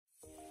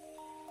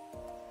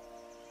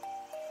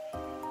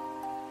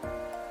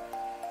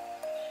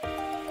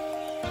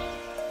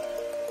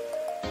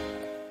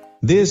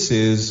This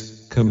is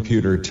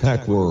Computer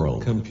Tech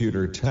World.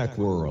 Computer Tech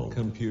World.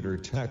 Computer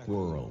Tech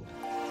World.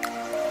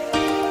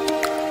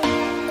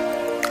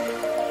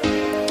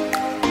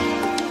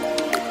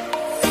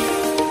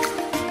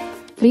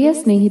 ಪ್ರಿಯ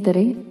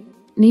ಸ್ನೇಹಿತರೆ,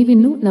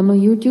 ನೀವಿನ್ನೂ ನಮ್ಮ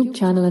YouTube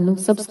channel ಅನ್ನು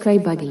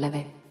subscribe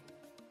ಆಗಿಲ್ಲವೇ?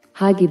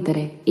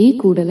 ಹಾಗಿದ್ದರೆ ಈ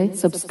ಕೂಡಲೇ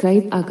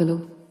ಸಬ್ಸ್ಕ್ರೈಬ್ ಆಗಲು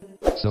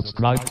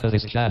Subscribe to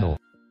this channel.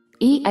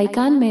 ಈ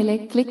ಐಕಾನ್ ಮೇಲೆ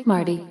ಕ್ಲಿಕ್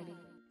ಮಾಡಿ.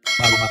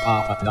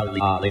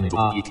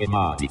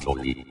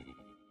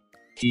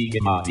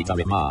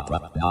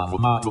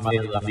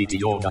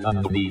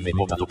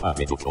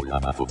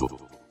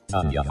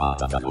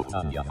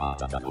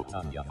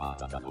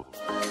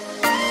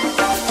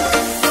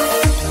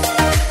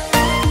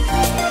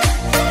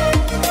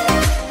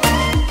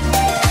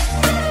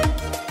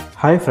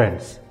 Hi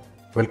friends,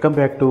 welcome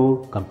back to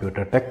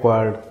Computer Tech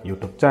World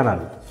YouTube channel.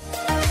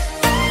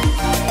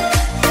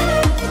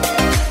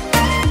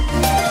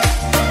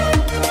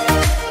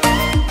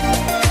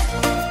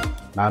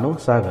 ನಾನು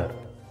ಸಾಗರ್.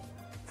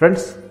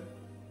 ಫ್ರೆಂಡ್ಸ್,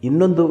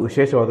 ಇನ್ನೊಂದು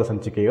ವಿಶೇಷವಾದ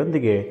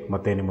ಸಂಚಿಕೆಯೊಂದಿಗೆ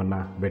ಮತ್ತೆ ನಿಮ್ಮನ್ನು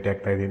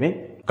ಭೇಟಿಯಾಗ್ತಾ ಇದ್ದೀನಿ.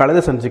 ಕಳೆದ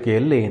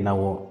ಸಂಚಿಕೆಯಲ್ಲಿ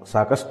ನಾವು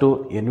ಸಾಕಷ್ಟು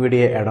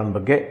NVDA add-on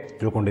ಬಗ್ಗೆ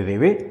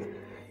ತಿಳ್ಕೊಂಡಿದ್ದೀವಿ.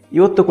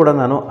 ಇವತ್ತು ಕೂಡ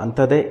ನಾನು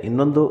ಅಂಥದ್ದೇ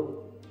ಇನ್ನೊಂದು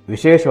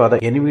ವಿಶೇಷವಾದ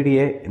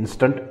NVDA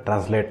ಇನ್ಸ್ಟಂಟ್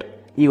ಟ್ರಾನ್ಸ್ಲೇಟ್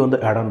ಈ ಒಂದು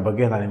add-on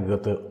ಬಗ್ಗೆ ನಾನು ನಿಮಗೆ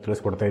ಇವತ್ತು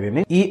ತಿಳಿಸ್ಕೊಡ್ತಾ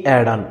ಇದ್ದೀನಿ. ಈ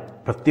add-on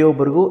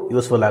ಪ್ರತಿಯೊಬ್ಬರಿಗೂ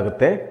ಯೂಸ್ಫುಲ್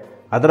ಆಗುತ್ತೆ.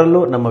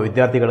 ಅದರಲ್ಲೂ ನಮ್ಮ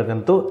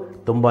ವಿದ್ಯಾರ್ಥಿಗಳಿಗಂತೂ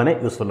ತುಂಬಾ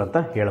ಯೂಸ್ಫುಲ್ ಅಂತ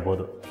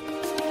ಹೇಳ್ಬೋದು.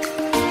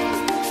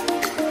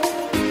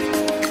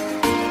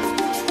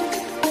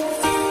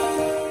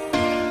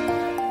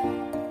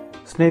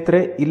 ಸ್ನೇಹಿತರೆ,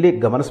 ಇಲ್ಲಿ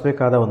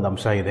ಗಮನಿಸಬೇಕಾದ ಒಂದು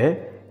ಅಂಶ ಇದೆ.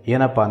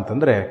 ಏನಪ್ಪ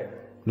ಅಂತಂದರೆ,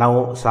 ನಾವು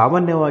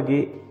ಸಾಮಾನ್ಯವಾಗಿ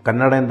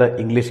ಕನ್ನಡದಿಂದ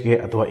ಇಂಗ್ಲೀಷ್ಗೆ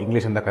ಅಥವಾ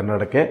ಇಂಗ್ಲೀಷಿಂದ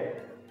ಕನ್ನಡಕ್ಕೆ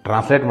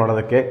ಟ್ರಾನ್ಸ್ಲೇಟ್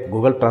ಮಾಡೋದಕ್ಕೆ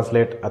ಗೂಗಲ್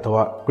ಟ್ರಾನ್ಸ್ಲೇಟ್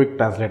ಅಥವಾ ಕ್ವಿಕ್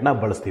ಟ್ರಾನ್ಸ್ಲೇಟ್ನ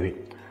ಬಳಸ್ತೀವಿ.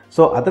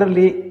 ಸೊ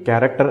ಅದರಲ್ಲಿ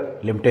ಕ್ಯಾರೆಕ್ಟರ್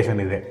ಲಿಮಿಟೇಷನ್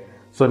ಇದೆ.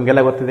 ಸೊ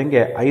ನಿಮಗೆಲ್ಲ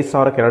ಗೊತ್ತಿದ್ದಂಗೆ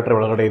 5000 ಕ್ಯಾರೆಕ್ಟರ್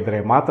ಒಳಗಡೆ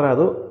ಇದ್ದರೆ ಮಾತ್ರ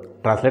ಅದು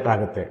ಟ್ರಾನ್ಸ್ಲೇಟ್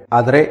ಆಗುತ್ತೆ.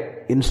 ಆದರೆ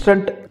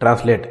ಇನ್ಸ್ಟಂಟ್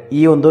ಟ್ರಾನ್ಸ್ಲೇಟ್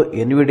ಈ ಒಂದು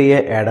NVDA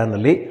add-on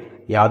ಅಲ್ಲಿ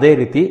ಯಾವುದೇ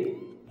ರೀತಿ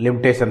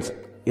ಲಿಮಿಟೇಷನ್ಸ್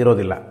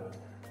ಇರೋದಿಲ್ಲ.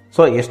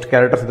 ಸೊ ಎಷ್ಟು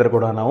ಕ್ಯಾರೆಕ್ಟರ್ಸ್ ಇದ್ದರೂ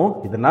ಕೂಡ ನಾವು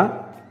ಇದನ್ನು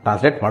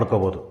ಟ್ರಾನ್ಸ್ಲೇಟ್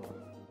ಮಾಡ್ಕೋಬೋದು.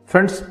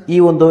 ಫ್ರೆಂಡ್ಸ್, ಈ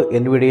ಒಂದು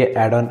NVDA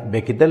add-on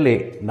ಬೇಕಿದ್ದಲ್ಲಿ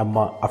ನಮ್ಮ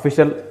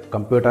official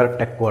computer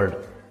tech world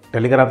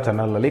Telegram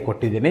ಚಾನಲ್ನಲ್ಲಿ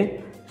ಕೊಟ್ಟಿದ್ದೀನಿ.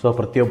 ಸೊ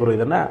ಪ್ರತಿಯೊಬ್ಬರು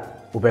ಇದನ್ನು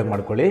ಉಪಯೋಗ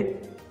ಮಾಡ್ಕೊಳ್ಳಿ.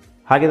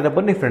 ಹಾಗಿದ್ರೆ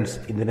ಬನ್ನಿ ಫ್ರೆಂಡ್ಸ್,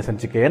 ಇಂದಿನ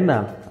ಸಂಚಿಕೆಯನ್ನು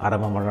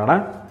ಆರಂಭ ಮಾಡೋಣ.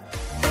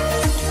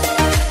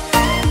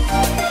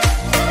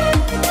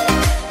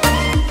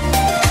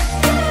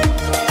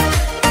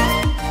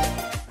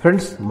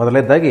 ಫ್ರೆಂಡ್ಸ್,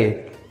 ಮೊದಲನೇದಾಗಿ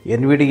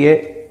NVDA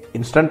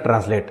instant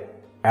translate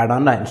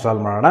add-on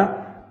install ಮಾಡೋಣ.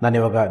 ನಾನು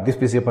ಇವಾಗ ದಿಸ್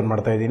PC ಓಪನ್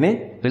ಮಾಡ್ತಾ ಇದ್ದೀನಿ.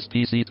 This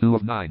PC 2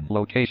 of 9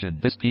 location.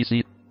 This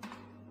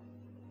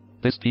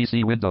PC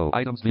window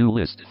items view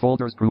list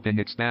folders grouping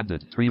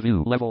expanded 3 view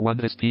level 1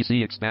 this PC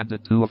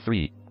expanded 2 of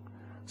 3.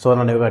 So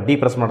ನಾನು ಇವಾಗ D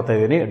ಪ್ರೆಸ್ ಮಾಡ್ತಾ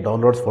ಇದ್ದೀನಿ.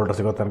 ಡೌನ್ಲೋಡ್ಸ್ ಫೋಲ್ಡರ್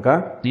ಸಿಗೋ ತನಕ.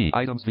 D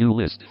items view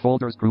list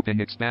folders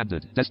grouping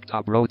expanded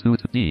desktop row 2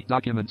 to D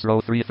documents row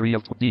 3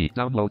 of D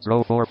downloads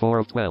row 4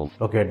 of 12.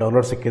 Okay,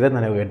 download ಸಿಕ್ಕಿದೆ.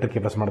 ನಾನು ಇವಾಗ enter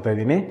key press ಮಾಡ್ತಾ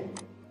ಇದ್ದೀನಿ.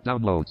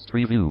 Downloads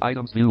 3 view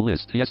items view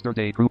list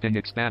yesterday grouping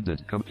expanded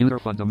computer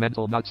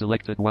fundamental not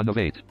selected 1 of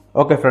 8.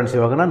 Okay friends,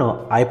 ಇವಾಗ ನಾನು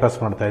I press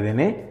ಮಾಡ್ತಾ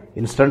ಇದ್ದೀನಿ.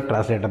 Instant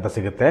translate ಅಂತ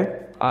ಸಿಗುತ್ತೆ.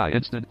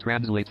 instant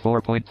translate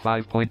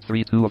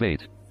 4.5.32 of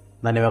 8.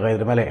 ನಾನು ಇವಾಗ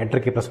ಇದ್ರ ಮೇಲೆ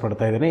ಎಂಟರ್ ಕೀ ಪ್ರೆಸ್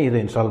ಮಾಡ್ತಾ ಇದ್ದೀನಿ. ಇದು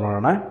ಇನ್ಸ್ಟಾಲ್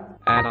ಮಾಡೋಣ.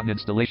 Add-on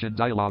installation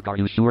dialog. Are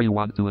you sure you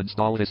want to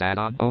install this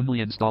add-on? Only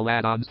install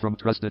add-ons from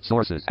trusted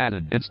sources.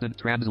 Add-on instant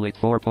translate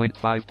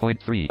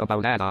 4.5.3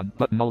 about add-on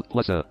button alt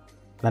plus a.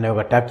 ನಾನು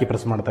ಇವಾಗ tab key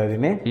press ಮಾಡ್ತಾ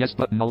ಇದ್ದೀನಿ. Yes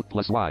button alt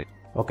plus y.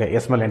 Okay,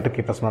 S ಮೇಲೆ enter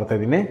key press ಮಾಡ್ತಾ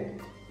ಇದ್ದೀನಿ.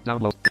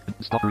 Download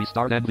stop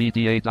restart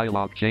NVDA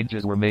dialog.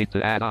 Changes were made to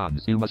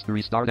add-ons. You must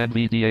restart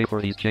NVDA for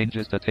these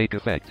changes to take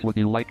effect. Would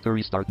you like to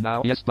restart now?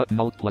 Yes button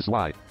alt plus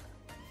y.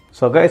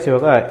 So guys,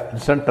 ಇವಾಗ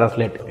instant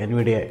translate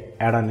NVDA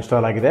add-on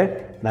install ಆಗಿದೆ.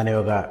 ನಾನು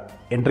ಇವಾಗ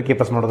enter key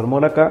press ಮಾಡೋದ್ರ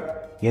ಮೂಲಕ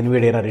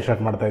NVDA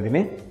restart ಮಾಡ್ತಾ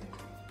ಇದ್ದೀನಿ.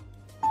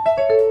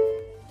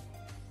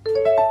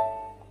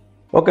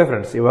 Okay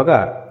friends, ಇವಾಗ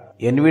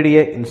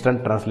NVDA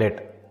instant translate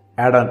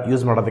add-on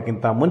use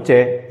ಮಾಡೋದಕ್ಕಿಂತ ಮುಂಚೆ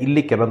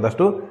ಇಲ್ಲಿ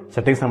ಕೆಲವೊಂದಷ್ಟು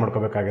ಸೆಟ್ಟಿಂಗ್ಸ್ನ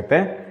ಮಾಡ್ಕೋಬೇಕಾಗುತ್ತೆ.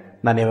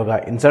 ನಾನು ಇವಾಗ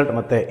ಇನ್ಸರ್ಟ್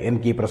ಮತ್ತು N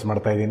ಕೀ ಪ್ರೆಸ್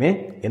ಮಾಡ್ತಾ ಇದ್ದೀನಿ.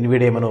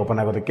 NVDA ಮೆನು ಓಪನ್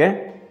ಆಗೋದಕ್ಕೆ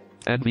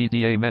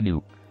NVDA menu.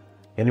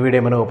 NVDA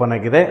menu open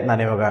ಆಗಿದೆ.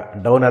 ನಾನು ಇವಾಗ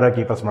ಡೌನ್ ಆರೋ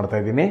ಕೀ ಪ್ರೆಸ್ ಮಾಡ್ತಾ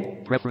ಇದ್ದೀನಿ.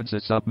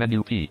 Preferences sub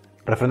menu P.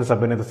 Preference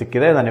ಸಬ್ ಮೆನು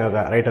ಸಿಕ್ಕಿದೆ. ನಾನು ಇವಾಗ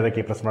ರೈಟ್ ಆರೋ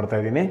ಕೀ ಪ್ರೆಸ್ ಮಾಡ್ತಾ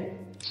ಇದ್ದೀನಿ.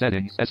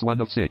 Settings S1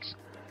 of 6.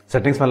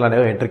 ಸೆಟ್ಟಿಂಗ್ಸ್ ಮೇಲೆ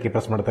ನಾನು ಎಂಟರ್ ಕೀ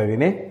ಪ್ರೆಸ್ ಮಾಡ್ತಾ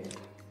ಇದ್ದೀನಿ.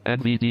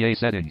 NVDA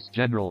settings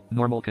general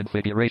normal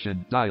configuration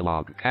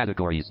dialog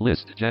categories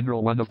list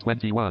general 1 of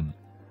 21.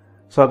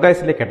 So guys,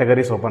 ಇಲ್ಲಿ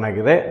ಕ್ಯಾಟಗರೀಸ್ ಓಪನ್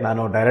ಆಗಿದೆ.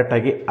 ನಾನು ಡೈರೆಕ್ಟ್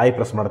ಆಗಿ I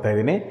ಪ್ರೆಸ್ ಮಾಡ್ತಾ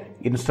ಇದ್ದೀನಿ.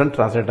 ಇನ್ಸ್ಟಂಟ್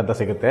ಟ್ರಾನ್ಸ್ಲೇಟ್ ಅಂತ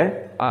ಸಿಗುತ್ತೆ.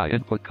 I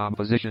input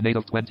composition 8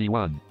 of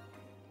 21.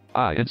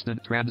 I instant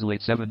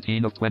translate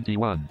 17 of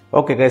 21.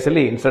 Okay guys,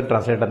 ಇಲ್ಲಿ ಇನ್ಸ್ಟಂಟ್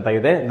ಟ್ರಾನ್ಸ್ಲೇಟ್ ಅಂತ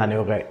ಇದೆ. ನಾನು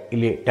ಇವಾಗ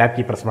ಇಲ್ಲಿ ಟ್ಯಾಬ್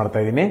ಕೀ ಪ್ರೆಸ್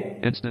ಮಾಡ್ತಾ ಇದ್ದೀನಿ.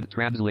 Instant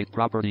translate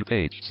property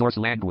page source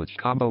language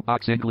combo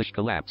box English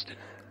collapsed.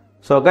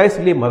 So guys,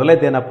 ಇಲ್ಲಿ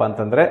ಮೊದಲೇದೇನಪ್ಪ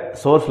ಅಂತಂದ್ರೆ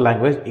ಸೋರ್ಸ್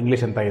ಲ್ಯಾಂಗ್ವೇಜ್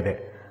ಇಂಗ್ಲಿಷ್ ಅಂತ ಇದೆ.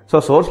 ಸೊ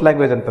ಸೋರ್ಸ್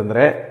ಲ್ಯಾಂಗ್ವೇಜ್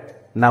ಅಂತಂದ್ರೆ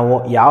ನಾವು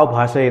ಯಾವ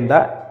ಭಾಷೆಯಿಂದ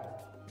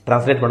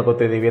ಟ್ರಾನ್ಸ್ಲೇಟ್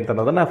ಮಾಡ್ಕೋತಿದ್ದೀವಿ ಅಂತ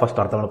ಅನ್ನೋದನ್ನ ಫಸ್ಟ್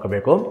ಅರ್ಥ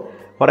ಮಾಡ್ಕೋಬೇಕು.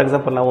 ಫಾರ್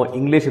ಎಕ್ಸಾಂಪಲ್, ನಾವು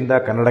ಇಂಗ್ಲೀಷಿಂದ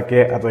ಕನ್ನಡಕ್ಕೆ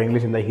ಅಥವಾ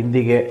ಇಂಗ್ಲೀಷಿಂದ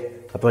ಹಿಂದಿಗೆ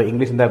ಅಥವಾ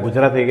ಇಂಗ್ಲೀಷಿಂದ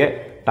ಗುಜರಾತಿಗೆ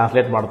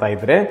ಟ್ರಾನ್ಸ್ಲೇಟ್ ಮಾಡ್ತಾ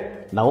ಇದ್ರೆ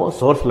ನಾವು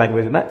ಸೋರ್ಸ್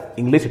ಲ್ಯಾಂಗ್ವೇಜ್ನ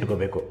ಇಂಗ್ಲೀಷ್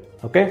ಇಟ್ಕೋಬೇಕು.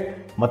 ಓಕೆ,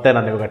 ಮತ್ತೆ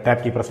ನಾನು ಇವಾಗ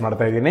ಟ್ಯಾಬ್ ಕೀ ಪ್ರೆಸ್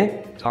ಮಾಡ್ತಾ ಇದ್ದೀನಿ.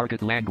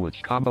 Target language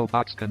combo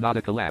box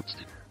Kannada collapsed.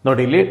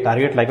 ನೋಡಿ, ಇಲ್ಲಿ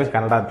ಟಾರ್ಗೆಟ್ ಲ್ಯಾಂಗ್ವೇಜ್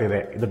ಕನ್ನಡ ಅಂತಿದೆ.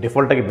 ಇದು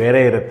ಡಿಫಾಲ್ಟ್ ಆಗಿ ಬೇರೆ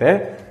ಇರುತ್ತೆ.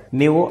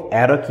 ನೀವು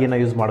ಆರೋ ಕೀನ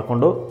ಯೂಸ್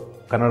ಮಾಡಿಕೊಂಡು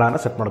ಕನ್ನಡನ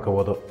ಸೆಟ್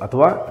ಮಾಡ್ಕೋಬಹುದು,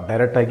 ಅಥವಾ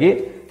ಡೈರೆಕ್ಟ್ ಆಗಿ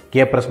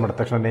ಕೆ ಪ್ರೆಸ್ ಮಾಡಿದ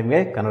ತಕ್ಷಣ ನಿಮಗೆ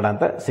ಕನ್ನಡ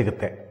ಅಂತ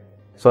ಸಿಗುತ್ತೆ.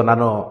 ಸೊ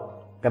ನಾನು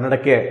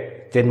ಕನ್ನಡಕ್ಕೆ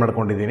ಚೇಂಜ್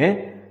ಮಾಡ್ಕೊಂಡಿದ್ದೀನಿ.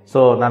 ಸೊ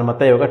ನಾನು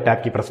ಮತ್ತೆ ಇವಾಗ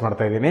ಟ್ಯಾಬ್ ಕೀ ಪ್ರೆಸ್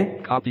ಮಾಡ್ತಾ ಇದ್ದೀನಿ.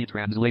 Copy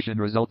translation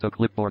result to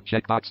clipboard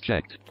checkbox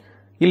checked.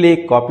 ಇಲ್ಲಿ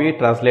copy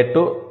translate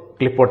to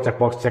clipboard check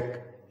box check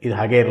ಇದು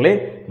ಹಾಗೆ ಇರಲಿ.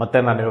 ಮತ್ತೆ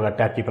ನಾನು ಇವಾಗ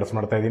ಟ್ಯಾಬ್ ಕೀ ಪ್ರೆಸ್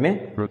ಮಾಡ್ತಾ ಇದ್ದೀನಿ.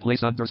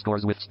 Replace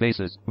underscores with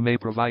spaces may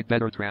provide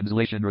better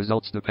translation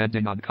results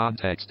depending on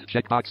context.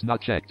 Checkbox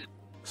not checked.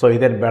 So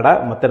ಇದೇನು ಬೇಡ.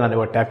 ಮತ್ತೆ ನಾನು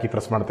ಇವಾಗ ಟ್ಯಾಬ್ ಕೀ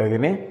ಪ್ರೆಸ್ ಮಾಡ್ತಾ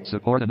ಇದ್ದೀನಿ.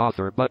 Support an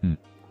author button.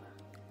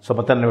 So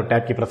ಮತ್ತೆ ನಾನು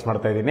ಟ್ಯಾಬ್ ಕೀ ಪ್ರೆಸ್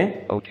ಮಾಡ್ತಾ ಇದ್ದೀನಿ.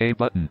 Okay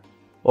button.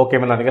 ಓಕೆ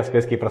ಮೇಲೆ ನಾನೀಗ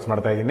ಸ್ಪೇಸ್ ಕೀ ಪ್ರೆಸ್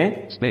ಮಾಡ್ತಾ ಇದ್ದೀನಿ.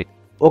 Space.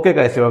 ಓಕೆ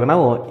ಗೈಸ್, ಇವಾಗ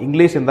ನಾವು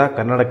ಇಂಗ್ಲೀಷಿಂದ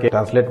ಕನ್ನಡಕ್ಕೆ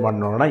ಟ್ರಾನ್ಸ್ಲೇಟ್ ಮಾಡಿ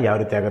ನೋಡೋಣ ಯಾವ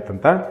ರೀತಿ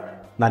ಆಗುತ್ತಂತ.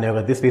 ನಾನು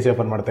ಇವಾಗ ದಿಸ್ PC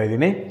ಓಪನ್ ಮಾಡ್ತಾ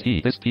ಇದ್ದೀನಿ.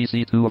 This PC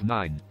 2 of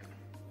 9.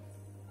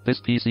 This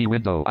PC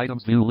window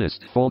items view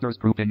list folders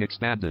grouping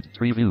expanded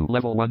tree view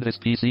level 1. This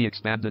PC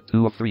expanded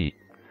 2 of 3.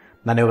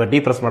 ನಾನು ಇವಾಗ ಡಿ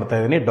ಪ್ರೆಸ್ ಮಾಡ್ತಾ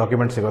ಇದ್ದೀನಿ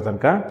ಡಾಕ್ಯುಮೆಂಟ್ ಸಿಗೋ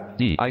ತನಕ.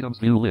 D items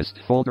view list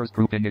folders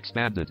grouping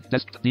expanded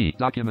desk D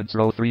documents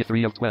row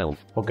 3 of 12.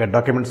 Okay,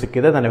 document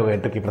ಸಿಕ್ಕಿದೆ. ನಾನು ಇವಾಗ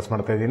enter key press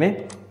ಮಾಡ್ತಾ ಇದ್ದೀನಿ.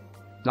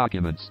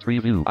 Documents tree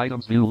view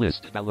items view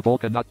list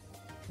Balabolka not.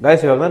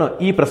 Guys, ಇವಾಗ ನಾನು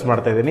ಈ ಪ್ರೆಸ್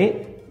ಮಾಡ್ತಾ ಇದ್ದೀನಿ.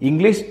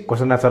 ಇಂಗ್ಲಿಷ್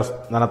ಕ್ವಶನ್ ಆನ್ಸರ್ಸ್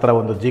ನನ್ನ ಹತ್ರ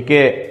ಒಂದು GK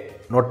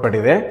ನೋಟ್ ಪ್ಯಾಡ್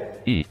ಇದೆ.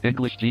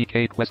 English GK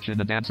question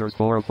and answers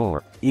 404.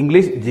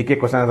 English GK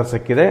question answer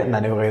ಸಿಕ್ಕಿದೆ.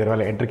 ನಾನು ಇವಾಗ ಇದರ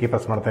ಮೇಲೆ ಎಂಟರ್ ಕೀ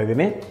ಪ್ರೆಸ್ ಮಾಡ್ತಾ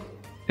ಇದ್ದೀನಿ.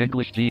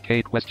 English GK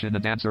question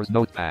and answers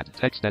notepad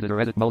text editor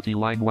edit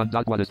multi-line 1.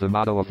 What is the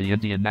motto of the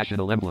Indian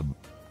national emblem?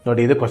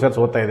 ನೋಡಿ, ಇದು questions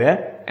ಓದ್ತಾ ಇದೆ.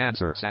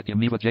 Answer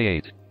Satyameva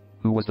Jayate.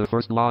 Who was the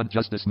first law and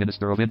justice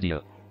minister of India?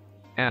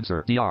 Answer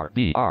Dr.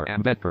 B.R.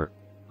 Ambedkar.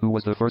 Who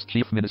was the first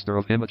chief minister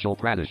of Himachal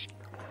Pradesh?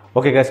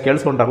 Okay guys,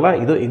 ಕೇಳಿಸ್ಕೊಂಡ್ರಲ್ಲ,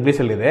 ಇದು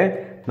ಇಂಗ್ಲೀಷಲ್ಲಿದೆ.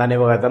 ನಾನು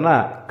ಇವಾಗ ಅದನ್ನು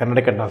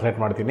ಕನ್ನಡಕ್ಕೆ translate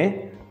ಮಾಡ್ತೀನಿ.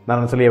 ನಾನು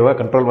ಒಂದ್ಸಲ ಇವಾಗ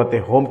ಕಂಟ್ರೋಲ್ ಮತ್ತೆ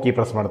ಹೋಮ್ ಕೀ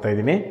ಪ್ರೆಸ್ ಮಾಡ್ತಾ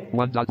ಇದ್ದೀನಿ.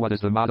 1. What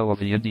is the motto of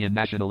the Indian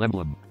national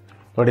emblem?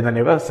 ನೋಡಿ, ನಾನು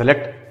ಇವಾಗ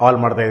ಸೆಲೆಕ್ಟ್ ಆಲ್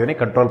ಮಾಡ್ತಾ ಇದ್ದೀನಿ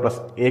control plus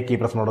A key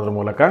press ಮಾಡೋದ್ರ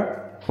ಮೂಲಕ.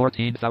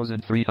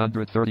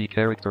 14,330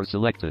 characters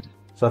selected.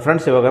 ಸೊ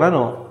ಫ್ರೆಂಡ್ಸ್, ಇವಾಗ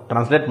ನಾನು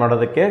ಟ್ರಾನ್ಸ್ಲೇಟ್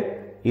ಮಾಡೋದಕ್ಕೆ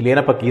ಇಲ್ಲಿ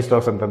ಏನಪ್ಪ ಕೀ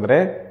ಸ್ಟ್ರೋಕ್ಸ್ ಅಂತಂದ್ರೆ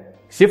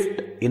ಶಿಫ್ಟ್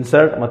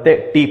ಇನ್ಸರ್ಟ್ ಮತ್ತೆ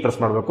ಟಿ ಪ್ರೆಸ್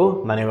ಮಾಡಬೇಕು.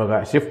 ನಾನು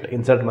ಇವಾಗ ಶಿಫ್ಟ್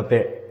ಇನ್ಸರ್ಟ್ ಮತ್ತೆ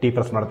ಟಿ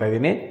ಪ್ರೆಸ್ ಮಾಡ್ತಾ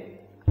ಇದ್ದೀನಿ.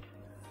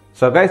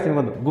 ಸೊ ಗೈಸ್,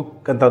 ನಿಮ್ಗೊಂದು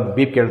ಬುಕ್ ಅಂತ ಒಂದು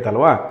ಬೀಪ್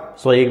ಕೇಳ್ತಲ್ವಾ?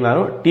 ಸೊ ಈಗ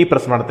ನಾನು ಟಿ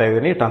ಪ್ರೆಸ್ ಮಾಡ್ತಾ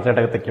ಇದ್ದೀನಿ. ಟ್ರಾನ್ಸ್ಲೇಟ್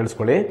ಆಗುತ್ತೆ,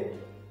 ಕೇಳಿಸ್ಕೊಳ್ಳಿ.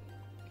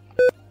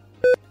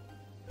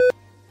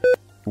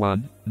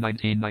 1.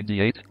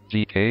 1998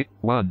 GK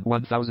 1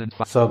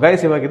 1005. ಸೊ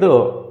ಗೈಸ್, ಇವಾಗ ಇದು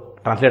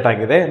ಟ್ರಾನ್ಸ್ಲೇಟ್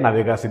ಆಗಿದೆ.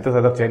 ನಾವೀಗ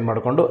ಸಿಂಥಸೈಸರ್ ಚೇಂಜ್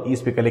ಮಾಡಿಕೊಂಡು ಈ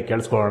ಸ್ಪೀಕಲ್ಲಿ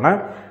ಕೇಳಿಸ್ಕೊಳ್ಳೋಣ.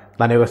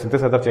 ನಾನೀಗ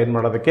ಸಿಂಥಸೈಸರ್ ಚೇಂಜ್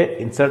ಮಾಡೋದಕ್ಕೆ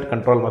ಇನ್ಸರ್ಟ್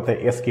ಕಂಟ್ರೋಲ್ ಮತ್ತೆ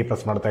ಎಸ್ ಕೀ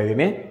ಪ್ರೆಸ್ ಮಾಡ್ತಾ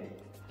ಇದ್ದೀನಿ.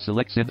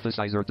 Select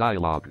synthesizer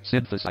dialog.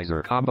 Synthesizer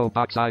combo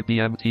box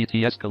IBM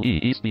TTS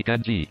KE speak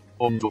NG.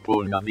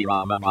 Undupurna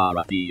virama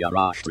Bharatiya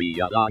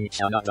Rashtriya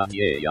Lanchana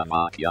Ganyeya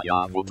Makyaya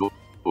Mudu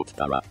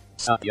Uttara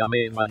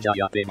Satyameva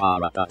Jayate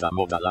Bharata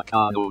Modala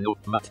Kanunu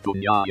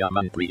Mattunyaya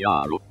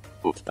Mantriyalu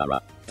Uttara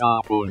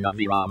Apurna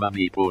virama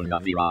Vipurna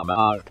virama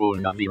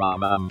Arpurna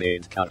virama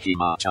Ambedkar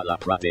Himachala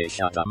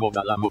Pradesha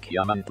Modala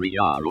Mukhya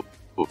Mantriyalu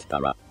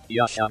Uttara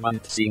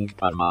Yashwant Singh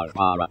Parmar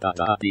Bharata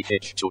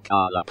H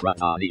Chukala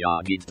Pradhaniya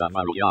Gidda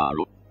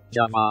Maruyalu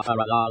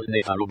Jawaharlal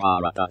Nehru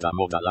Bharata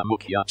Modala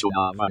Mukhya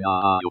Chunamaya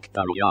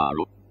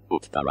Ayuktaruyalu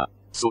Uttara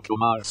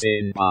Sukumar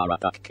Sen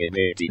Bharata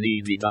Kemeti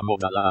Nivida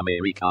Modala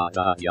America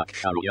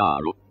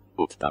Yaksharuyalu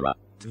Uttara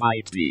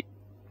Might be.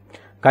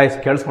 Guys,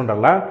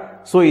 ಕೇಳಿಸ್ಕೊಂಡ್ರಲ್ಲ?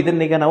 So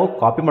ಇದನ್ನೀಗ ನಾವು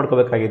copy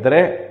ಮಾಡ್ಕೋಬೇಕಾಗಿದ್ದರೆ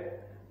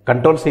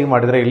control C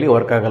ಮಾಡಿದರೆ ಇಲ್ಲಿ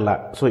work ಆಗಲ್ಲ.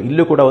 So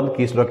ಇಲ್ಲೂ ಕೂಡ ಒಂದು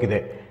key stroke ಇದೆ.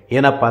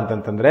 ಏನಪ್ಪಾ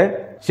ಅಂತಂತಂದ್ರೆ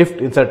ಶಿಫ್ಟ್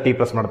ಇನ್ಸರ್ಟ್ ಟಿ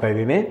ಪ್ರೆಸ್ ಮಾಡ್ತಾ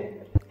ಇದ್ದೀನಿ.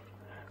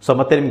 ಸೊ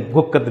ಮತ್ತೆ ನಿಮ್ಗೆ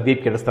ಬುಕ್ ಅಂತ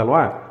ಬೀಪ್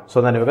ಕೇಳಿಸ್ತಲ್ವಾ? ಸೊ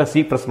ನಾನು ಇವಾಗ ಸಿ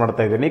ಪ್ರೆಸ್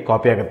ಮಾಡ್ತಾ ಇದ್ದೀನಿ,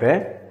 ಕಾಪಿ ಆಗುತ್ತೆ.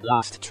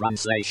 Last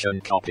translation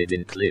copied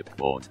in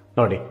clipboard.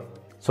 ನೋಡಿ,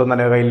 ಸೊ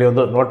ನಾನು ಇವಾಗ ಇಲ್ಲಿ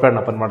ಒಂದು ನೋಟ್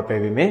ಪ್ಯಾಡ್ ಓಪನ್ ಮಾಡ್ತಾ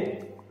ಇದ್ದೀನಿ.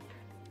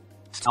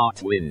 Start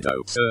window,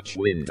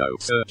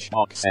 search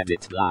box,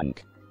 edit blank.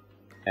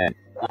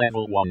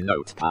 Level 1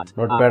 notepad.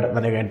 Note pad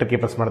ನಾನೀಗ ಎಂಟರ್ ಕೀ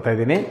ಪ್ರೆಸ್ ಮಾಡ್ತಾ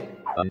ಇದ್ದೀನಿ.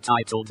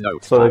 Untitled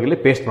notepad. ಸೊ ಇಲ್ಲಿ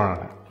ಪೇಸ್ಟ್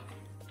ಮಾಡೋಣ.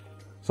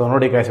 ಸೊ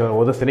ನೋಡಿ ಗೈಸ್,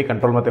 ಓದಿಸ್ತೀನಿ.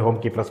 ಕಂಟ್ರೋಲ್ ಮತ್ತೆ ಹೋಮ್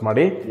ಕೀ ಪ್ರೆಸ್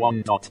ಮಾಡಿ. 1.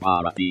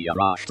 Bharatiya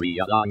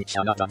Rashtriya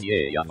Lanchana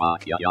Ganyeya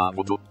Makyaya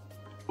Mudu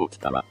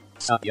Uttara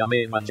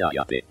Satyameva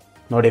Jayate.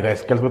 ನೋಡಿ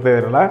guys, ಕೇಳಿಸ್ಕೊತಾ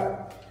ಇದ್ದೀರಲ್ಲ?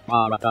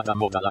 Bharata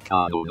Modala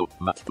Kanunu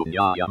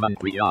Mattunyaya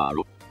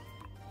Mantriyalu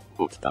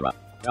Uttara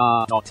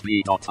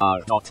R.V.R.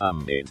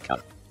 Ambedkar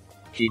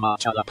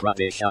Himachala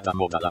Pradesha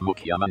Modala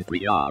Mukhya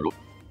Mantriyalu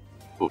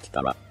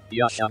Uttara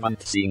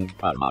Yashwant Singh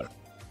Parmar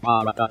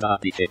Bharata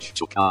H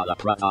Chukala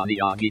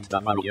Pradhaniya Gidda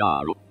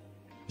Maruyalu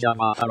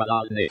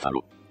Jawaharlal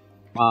Nehru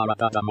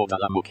Bharata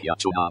Modala Mukhya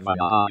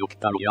Chunamaya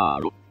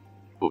Ayuktaruyalu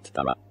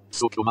Uttara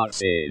Sukumar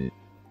Sen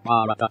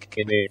Bharata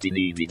Kemeti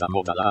Nivida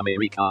Modala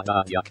America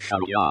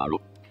Yaksharuyalu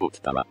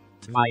Uttara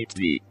Might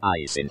be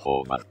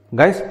Eisenhower.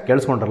 Guys,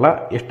 ಕೇಳಿಸ್ಕೊಂಡ್ರಲ್ಲ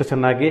ಎಷ್ಟು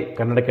ಚೆನ್ನಾಗಿ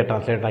ಕನ್ನಡಕ್ಕೆ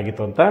translate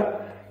ಆಗಿತ್ತು ಅಂತ.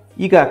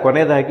 ಈಗ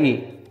ಕೊನೆಯದಾಗಿ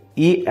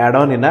ಈ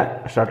ಆ್ಯಡಾನಿನ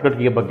shortcut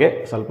key ಬಗ್ಗೆ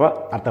ಸ್ವಲ್ಪ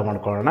ಅರ್ಥ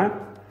ಮಾಡ್ಕೊಳ್ಳೋಣ.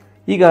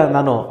 ಈಗ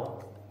ನಾನು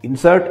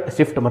ಇನ್ಸರ್ಟ್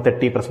ಶಿಫ್ಟ್ ಮತ್ತು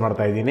ಟಿ ಪ್ರೆಸ್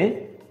ಮಾಡ್ತಾ ಇದ್ದೀನಿ.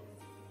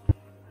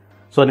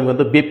 ಸೊ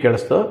ನಿಮಗೊಂದು ಬೀಪ್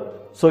ಕೇಳಿಸ್ತು.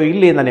 ಸೊ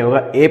ಇಲ್ಲಿ ನಾನು ಇವಾಗ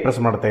ಎ ಪ್ರೆಸ್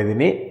ಮಾಡ್ತಾ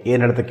ಇದ್ದೀನಿ.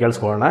 ಏನು ಹೇಳ್ತಾ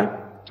ಕೇಳಿಸ್ಕೊಳ್ಳೋಣ.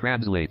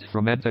 Translate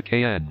from N to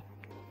KN.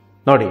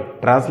 ನೋಡಿ,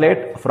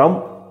 ಟ್ರಾನ್ಸ್ಲೇಟ್ ಫ್ರಮ್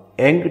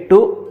ಎಂಗ್ ಟು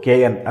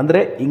KN ಅಂದರೆ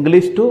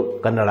ಇಂಗ್ಲಿಷ್ ಟು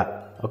ಕನ್ನಡ.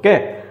 ಓಕೆ,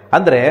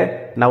 ಅಂದರೆ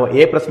ನಾವು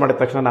ಎ ಪ್ರೆಸ್ ಮಾಡಿದ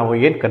ತಕ್ಷಣ ನಾವು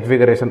ಏನು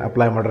ಕನ್ಫಿಗರೇಷನ್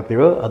ಅಪ್ಲೈ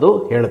ಮಾಡಿರ್ತೀವೋ ಅದು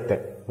ಹೇಳುತ್ತೆ.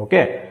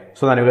 ಓಕೆ,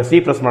 ಸೊ ನಾನು ಇವಾಗ ಸಿ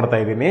ಪ್ರೆಸ್ ಮಾಡ್ತಾ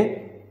ಇದ್ದೀನಿ.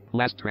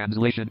 Last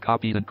translation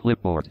copied in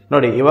clipboard.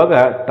 ನೋಡಿ, ಇವಾಗ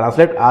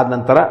ಟ್ರಾನ್ಸ್ಲೇಟ್ ಆದ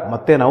ನಂತರ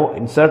ಮತ್ತೆ ನಾವು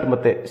ಇನ್ಸರ್ಟ್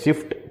ಮತ್ತೆ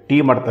ಶಿಫ್ಟ್ ಟಿ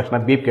ಮಾಡಿದ ತಕ್ಷಣ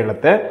ಬೀಪ್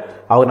ಕೇಳುತ್ತೆ.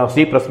 ಅವಾಗ ನಾವು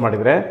ಸಿ ಪ್ರೆಸ್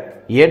ಮಾಡಿದರೆ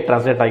ಏನು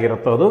ಟ್ರಾನ್ಸ್ಲೇಟ್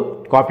ಆಗಿರುತ್ತೋ ಅದು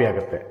ಕಾಪಿ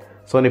ಆಗುತ್ತೆ.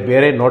 ಸೊ ನೀವು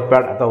ಬೇರೆ ನೋಟ್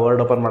ಪ್ಯಾಡ್ ಅಥವಾ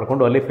ವರ್ಡ್ ಓಪನ್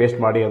ಮಾಡಿಕೊಂಡು ಅಲ್ಲಿ ಪೇಸ್ಟ್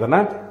ಮಾಡಿ ಅದನ್ನು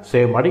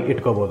ಸೇವ್ ಮಾಡಿ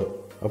ಇಟ್ಕೋಬಹುದು.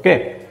 ಓಕೆ,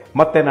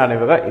 ಮತ್ತೆ ನಾನು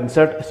ಇವಾಗ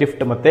ಇನ್ಸರ್ಟ್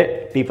ಶಿಫ್ಟ್ ಮತ್ತೆ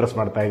ಟಿ ಪ್ರೆಸ್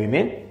ಮಾಡ್ತಾ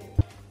ಇದ್ದೀನಿ.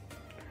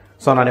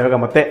 ಸೊ ನಾನು ಇವಾಗ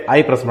ಮತ್ತೆ ಐ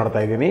ಪ್ರೆಸ್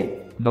ಮಾಡ್ತಾ ಇದ್ದೀನಿ.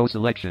 No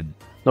selection.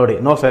 ನೋಡಿ,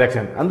 ನೋ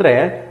ಸೆಲೆಕ್ಷನ್ ಅಂದರೆ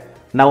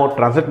ನಾವು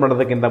ಟ್ರಾನ್ಸ್ಲೇಟ್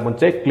ಮಾಡೋದಕ್ಕಿಂತ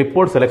ಮುಂಚೆ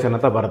ಕ್ಲಿಪ್ಬೋರ್ಡ್ ಸೆಲೆಕ್ಷನ್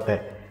ಅಂತ ಬರುತ್ತೆ.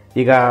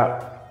 ಈಗ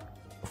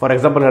ಫಾರ್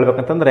ಎಕ್ಸಾಂಪಲ್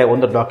ಹೇಳ್ಬೇಕಂತಂದರೆ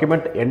ಒಂದು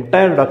ಡಾಕ್ಯುಮೆಂಟ್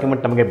ಎಂಟೈರ್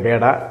ಡಾಕ್ಯುಮೆಂಟ್ ನಮಗೆ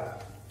ಬೇಡ,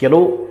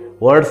 ಕೆಲವು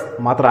ವರ್ಡ್ಸ್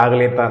ಮಾತ್ರ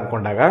ಆಗಲಿ ಅಂತ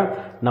ಅಂದ್ಕೊಂಡಾಗ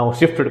ನಾವು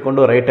ಶಿಫ್ಟ್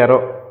ಇಟ್ಕೊಂಡು ರೈಟ್ ಆರೋ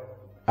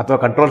ಅಥವಾ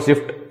ಕಂಟ್ರೋಲ್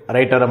ಶಿಫ್ಟ್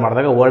ರೈಟ್ ಆರೋ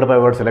ಮಾಡಿದಾಗ ವರ್ಡ್ ಬೈ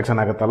ವರ್ಡ್ ಸೆಲೆಕ್ಷನ್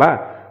ಆಗುತ್ತಲ್ಲ.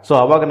 ಸೊ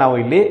ಅವಾಗ ನಾವು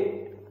ಇಲ್ಲಿ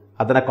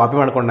ಅದನ್ನು ಕಾಪಿ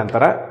ಮಾಡ್ಕೊಂಡ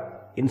ನಂತರ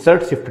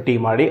ಇನ್ಸರ್ಟ್ ಶಿಫ್ಟ್ ಟಿ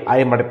ಮಾಡಿ ಐ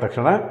ಮಾಡಿದ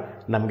ತಕ್ಷಣ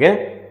ನಮಗೆ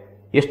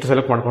ಎಷ್ಟು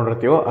ಸೆಲೆಕ್ಟ್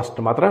ಮಾಡ್ಕೊಂಡಿರ್ತೀವೋ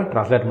ಅಷ್ಟು ಮಾತ್ರ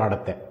ಟ್ರಾನ್ಸ್ಲೇಟ್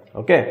ಮಾಡುತ್ತೆ.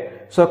 ಓಕೆ,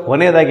 ಸೊ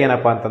ಕೊನೆಯದಾಗಿ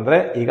ಏನಪ್ಪ ಅಂತಂದರೆ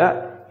ಈಗ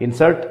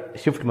ಇನ್ಸರ್ಟ್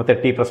ಶಿಫ್ಟ್ ಮತ್ತು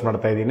ಟಿ ಪ್ರೆಸ್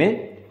ಮಾಡ್ತಾ ಇದ್ದೀನಿ.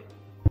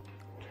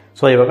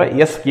 ಸೊ ಇವಾಗ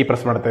ಎಸ್ ಕೀ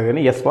ಪ್ರೆಸ್ ಮಾಡ್ತಾ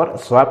ಇದ್ದೀನಿ. S for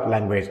swap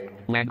language.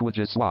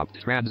 Languages swapped.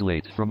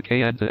 Translate from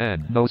KN to N.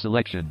 No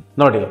selection.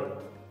 ನೋಡಿ,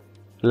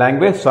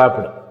 language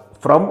ಸ್ವಾಪ್ಡ್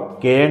from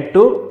KN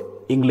to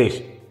English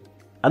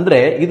ಅಂದರೆ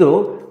ಇದು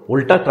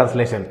ಉಲ್ಟಾ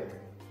ಟ್ರಾನ್ಸ್ಲೇಷನ್,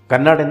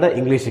 ಕನ್ನಡದಿಂದ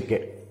ಇಂಗ್ಲೀಷಕ್ಕೆ.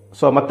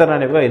 ಸೊ ಮತ್ತೆ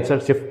ನಾನು ಇವಾಗ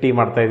ಇನ್ಸರ್ಟ್ ಶಿಫ್ಟ್ ಟಿ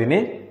ಮಾಡ್ತಾ ಇದ್ದೀನಿ.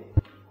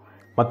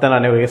 ಮತ್ತೆ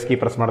ನಾನು ಇವಾಗ ಎಸ್ ಕೀ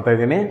ಪ್ರೆಸ್ ಮಾಡ್ತಾ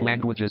ಇದ್ದೀನಿ.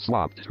 Languages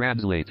swapped.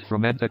 Translate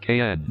from N to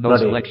KN. No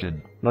selection.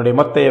 ನೋಡಿ,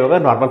 ಮತ್ತೆ ಇವಾಗ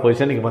ನಾರ್ಮಲ್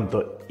ಪೊಸಿಷನ್ಗೆ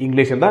ಬಂತು,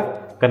 ಇಂಗ್ಲೀಷಿಂದ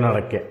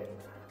ಕನ್ನಡಕ್ಕೆ.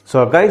 ಸೊ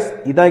ಗೈಸ್,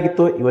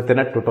 ಇದಾಗಿತ್ತು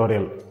ಇವತ್ತಿನ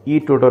ಟ್ಯುಟೋರಿಯಲ್. ಈ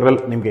ಟ್ಯುಟೋರಿಯಲ್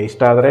ನಿಮಗೆ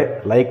ಇಷ್ಟ ಆದರೆ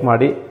ಲೈಕ್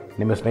ಮಾಡಿ,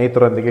 ನಿಮ್ಮ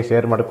ಸ್ನೇಹಿತರೊಂದಿಗೆ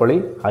ಶೇರ್ ಮಾಡ್ಕೊಳ್ಳಿ,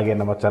 ಹಾಗೆ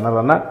ನಮ್ಮ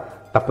ಚಾನಲನ್ನು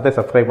ತಪ್ಪದೇ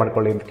ಸಬ್ಸ್ಕ್ರೈಬ್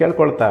ಮಾಡ್ಕೊಳ್ಳಿ ಅಂತ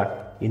ಕೇಳ್ಕೊಳ್ತಾ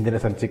ಇಂದಿನ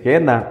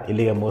ಸಂಚಿಕೆಯನ್ನು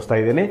ಇಲ್ಲಿಗೆ ಮುಗಿಸ್ತಾ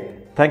ಇದ್ದೀನಿ.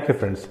 Thank you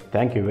friends,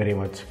 thank you very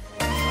much.